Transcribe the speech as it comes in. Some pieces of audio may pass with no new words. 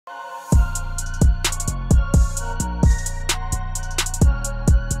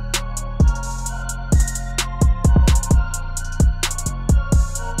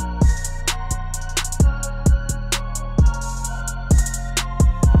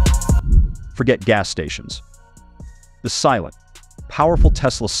forget gas stations. The silent, powerful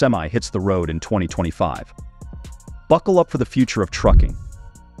Tesla Semi hits the road in 2025. Buckle up for the future of trucking.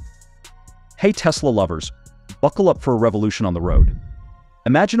 Hey Tesla lovers, buckle up for a revolution on the road.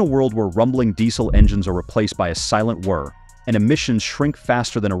 Imagine a world where rumbling diesel engines are replaced by a silent whir, and emissions shrink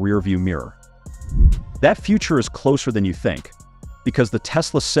faster than a rearview mirror. That future is closer than you think, because the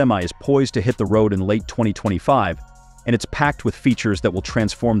Tesla Semi is poised to hit the road in late 2025, and it's packed with features that will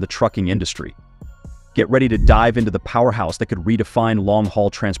transform the trucking industry. Get ready to dive into the powerhouse that could redefine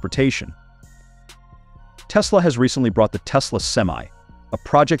long-haul transportation. Tesla has recently brought the Tesla Semi, a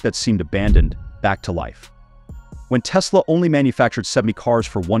project that seemed abandoned, back to life. When Tesla only manufactured 70 cars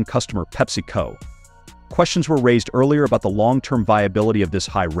for one customer, PepsiCo, questions were raised earlier about the long-term viability of this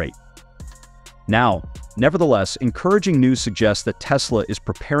high rate. Now, nevertheless, encouraging news suggests that Tesla is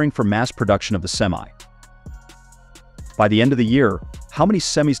preparing for mass production of the Semi. By the end of the year, how many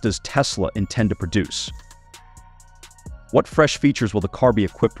semis does Tesla intend to produce? What fresh features will the car be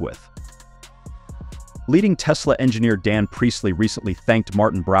equipped with? Leading Tesla engineer Dan Priestley recently thanked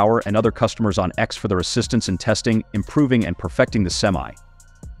Martin Brower and other customers on X for their assistance in testing, improving, and perfecting the Semi.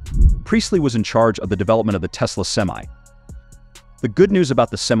 Priestley was in charge of the development of the Tesla Semi. The good news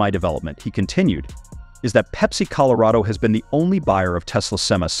about the Semi development, he continued, is that Pepsi Colorado has been the only buyer of Tesla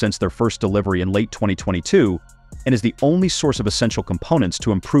Semi since their first delivery in late 2022, and is the only source of essential components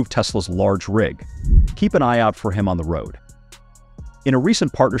to improve Tesla's large rig. Keep an eye out for him on the road. In a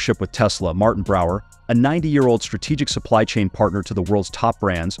recent partnership with Tesla, Martin Brower, a 90-year-old strategic supply chain partner to the world's top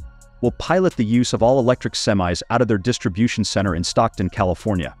brands, will pilot the use of all-electric semis out of their distribution center in Stockton,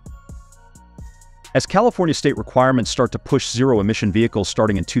 California. As California state requirements start to push zero-emission vehicles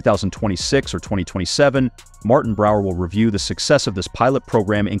starting in 2026 or 2027, Martin Brower will review the success of this pilot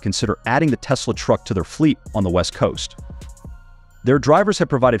program and consider adding the Tesla truck to their fleet on the West Coast. Their drivers have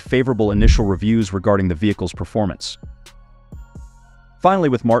provided favorable initial reviews regarding the vehicle's performance. Finally,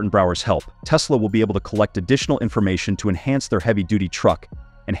 with Martin Brower's help, Tesla will be able to collect additional information to enhance their heavy-duty truck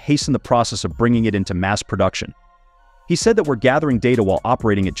and hasten the process of bringing it into mass production. He said that we're gathering data while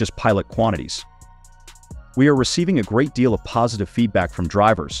operating at just pilot quantities. We are receiving a great deal of positive feedback from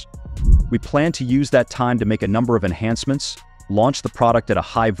drivers. We plan to use that time to make a number of enhancements, launch the product at a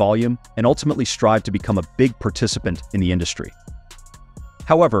high volume, and ultimately strive to become a big participant in the industry.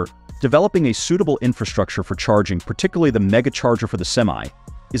 However, developing a suitable infrastructure for charging, particularly the mega charger for the Semi,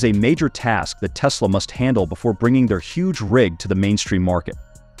 is a major task that Tesla must handle before bringing their huge rig to the mainstream market.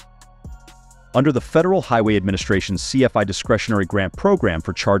 Under the Federal Highway Administration's CFI discretionary grant program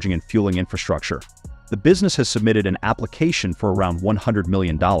for charging and fueling infrastructure, the business has submitted an application for around $100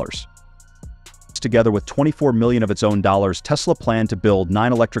 million. Together with $24 million of its own dollars, Tesla planned to build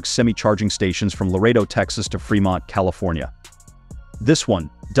 9 electric semi-charging stations from Laredo, Texas to Fremont, California. This one,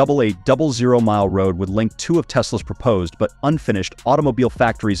 a 00-mile road, would link 2 of Tesla's proposed but unfinished automobile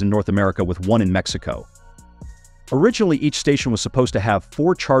factories in North America with 1 in Mexico. Originally, each station was supposed to have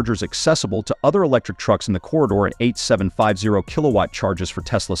 4 chargers accessible to other electric trucks in the corridor and 8 750-kilowatt charges for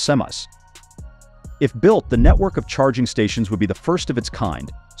Tesla semis. If built, the network of charging stations would be the first of its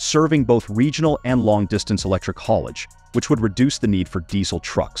kind, serving both regional and long-distance electric haulage, which would reduce the need for diesel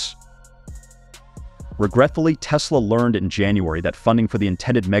trucks. Regretfully, Tesla learned in January that funding for the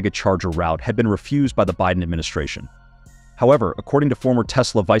intended mega-charger route had been refused by the Biden administration. However, according to former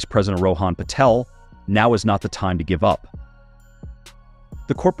Tesla Vice President Rohan Patel, now is not the time to give up.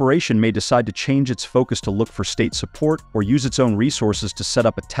 The corporation may decide to change its focus to look for state support or use its own resources to set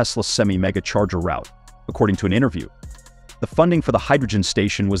up a Tesla Semi-mega charger route, according to an interview. The funding for the hydrogen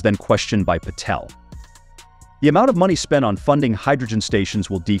station was then questioned by Patel. The amount of money spent on funding hydrogen stations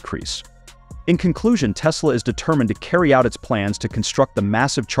will decrease. In conclusion, Tesla is determined to carry out its plans to construct the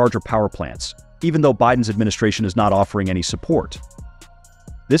massive charger power plants, even though Biden's administration is not offering any support.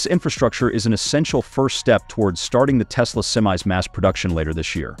 This infrastructure is an essential first step towards starting the Tesla Semi's mass production later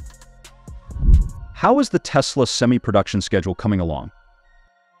this year. How is the Tesla Semi production schedule coming along?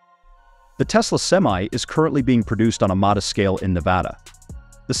 The Tesla Semi is currently being produced on a modest scale in Nevada.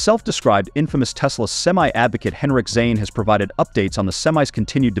 The self-described infamous Tesla Semi advocate Henrik Zane has provided updates on the Semi's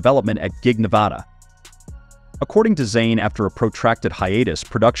continued development at Gig, Nevada. According to Zane, after a protracted hiatus,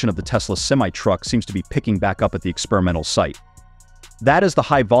 production of the Tesla Semi truck seems to be picking back up at the experimental site. That as the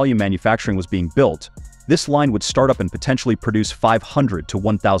high-volume manufacturing was being built, this line would start up and potentially produce 500 to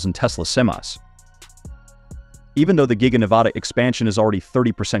 1,000 Tesla semis. Even though the Giga Nevada expansion is already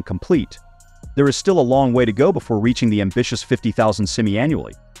 30% complete, there is still a long way to go before reaching the ambitious 50,000 semi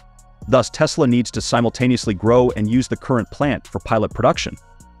annually. Thus, Tesla needs to simultaneously grow and use the current plant for pilot production.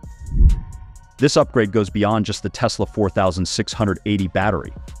 This upgrade goes beyond just the Tesla 4680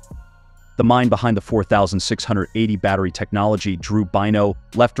 battery. the mind behind the 4680 battery technology, Drew Bino,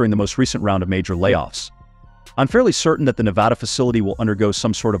 left during the most recent round of major layoffs. I'm fairly certain that the Nevada facility will undergo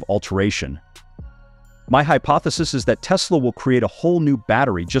some sort of alteration. My hypothesis is that Tesla will create a whole new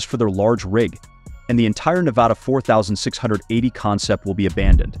battery just for their large rig, and the entire Nevada 4680 concept will be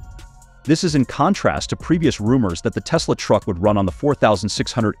abandoned. This is in contrast to previous rumors that the Tesla truck would run on the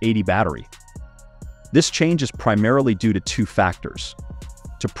 4680 battery. This change is primarily due to two factors.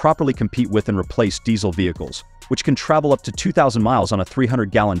 To properly compete with and replace diesel vehicles, which can travel up to 2,000 miles on a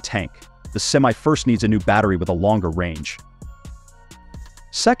 300-gallon tank, the Semi first needs a new battery with a longer range.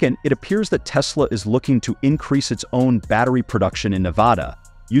 Second, it appears that Tesla is looking to increase its own battery production in Nevada,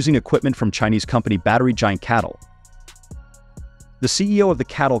 using equipment from Chinese company battery giant CATL. The CEO of the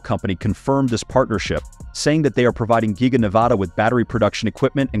CATL company confirmed this partnership, saying that they are providing Giga Nevada with battery production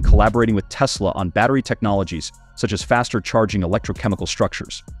equipment and collaborating with Tesla on battery technologies such as faster charging electrochemical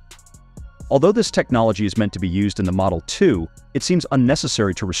structures. Although this technology is meant to be used in the Model 2, it seems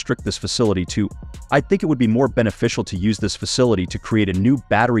unnecessary to restrict this facility to. I think it would be more beneficial to use this facility to create a new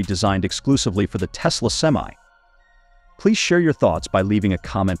battery designed exclusively for the Tesla Semi. Please share your thoughts by leaving a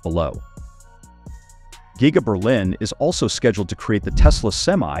comment below. Giga Berlin is also scheduled to create the Tesla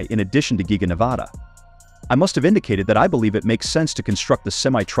Semi in addition to Giga Nevada. I must have indicated that I believe it makes sense to construct the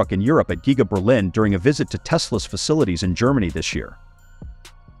semi-truck in Europe at Giga Berlin during a visit to Tesla's facilities in Germany this year.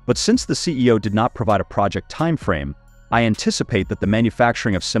 But since the CEO did not provide a project timeframe, I anticipate that the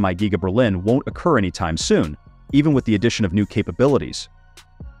manufacturing of Semi Giga Berlin won't occur anytime soon, even with the addition of new capabilities.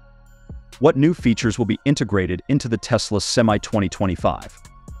 What new features will be integrated into the Tesla Semi 2025?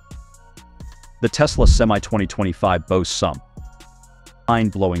 The Tesla Semi 2025 boasts some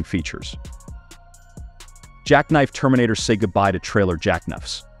mind-blowing features. Jackknife Terminators say goodbye to trailer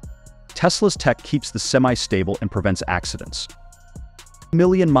jackknives. Tesla's tech keeps the Semi stable and prevents accidents.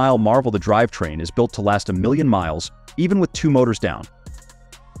 Million-mile Marvel the drivetrain is built to last 1,000,000 miles, even with two motors down.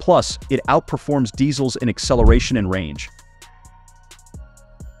 Plus, it outperforms diesels in acceleration and range.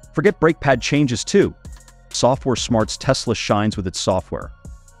 Forget brake pad changes too. Software smarts Tesla shines with its software.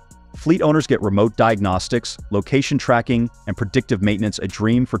 Fleet owners get remote diagnostics, location tracking, and predictive maintenance, a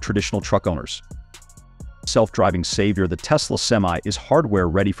dream for traditional truck owners. Self-driving savior, the Tesla Semi is hardware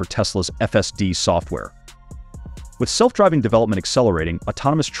ready for Tesla's FSD software. With self-driving development accelerating,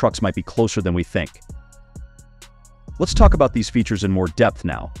 autonomous trucks might be closer than we think. Let's talk about these features in more depth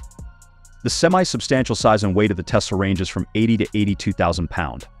now. The Semi's substantial size and weight of the Tesla ranges from 80 to 82,000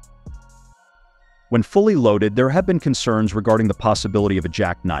 pounds. When fully loaded, there have been concerns regarding the possibility of a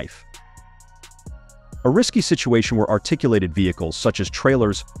jackknife. A risky situation where articulated vehicles, such as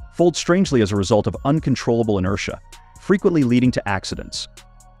trailers, fold strangely as a result of uncontrollable inertia, frequently leading to accidents.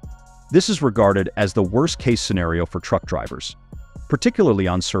 This is regarded as the worst-case scenario for truck drivers, particularly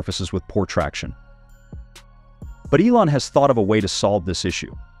on surfaces with poor traction. But Elon has thought of a way to solve this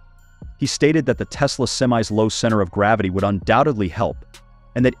issue. He stated that the Tesla Semi's low center of gravity would undoubtedly help,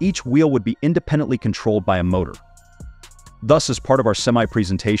 and that each wheel would be independently controlled by a motor. Thus, as part of our Semi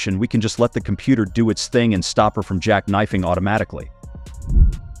presentation, we can just let the computer do its thing and stop her from jackknifing automatically.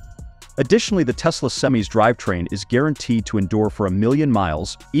 Additionally, the Tesla Semi's drivetrain is guaranteed to endure for 1,000,000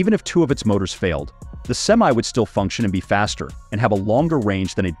 miles, even if two of its motors failed. The Semi would still function and be faster, and have a longer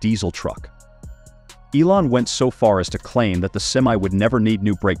range than a diesel truck. Elon went so far as to claim that the Semi would never need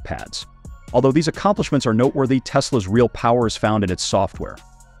new brake pads. Although these accomplishments are noteworthy, Tesla's real power is found in its software.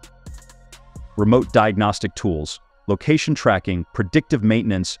 Remote diagnostic tools, location tracking, predictive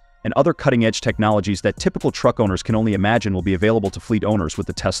maintenance, and other cutting-edge technologies that typical truck owners can only imagine will be available to fleet owners with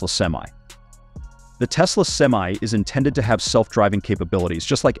the Tesla Semi. The Tesla Semi is intended to have self-driving capabilities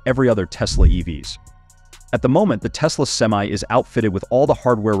just like every other Tesla EVs. At the moment, the Tesla Semi is outfitted with all the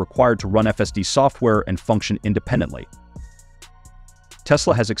hardware required to run FSD software and function independently.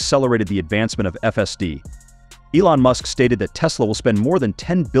 Tesla has accelerated the advancement of FSD. Elon Musk stated that Tesla will spend more than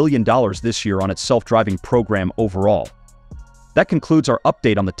 $10 billion this year on its self-driving program overall. That concludes our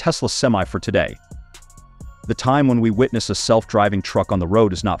update on the Tesla Semi for today. The time when we witness a self-driving truck on the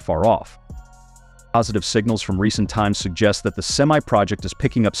road is not far off. Positive signals from recent times suggest that the Semi project is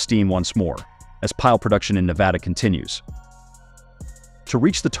picking up steam once more, as pile production in Nevada continues. To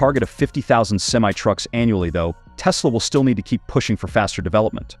reach the target of 50,000 Semi trucks annually, though, Tesla will still need to keep pushing for faster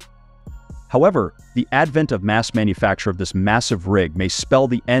development. However, the advent of mass manufacture of this massive rig may spell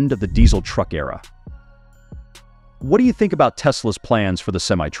the end of the diesel truck era. What do you think about Tesla's plans for the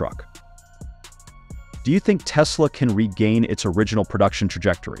semi-truck? Do you think Tesla can regain its original production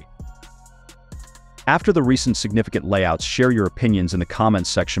trajectory? After the recent significant layouts, share your opinions in the comments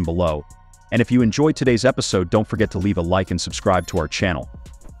section below. And if you enjoyed today's episode, don't forget to leave a like and subscribe to our channel.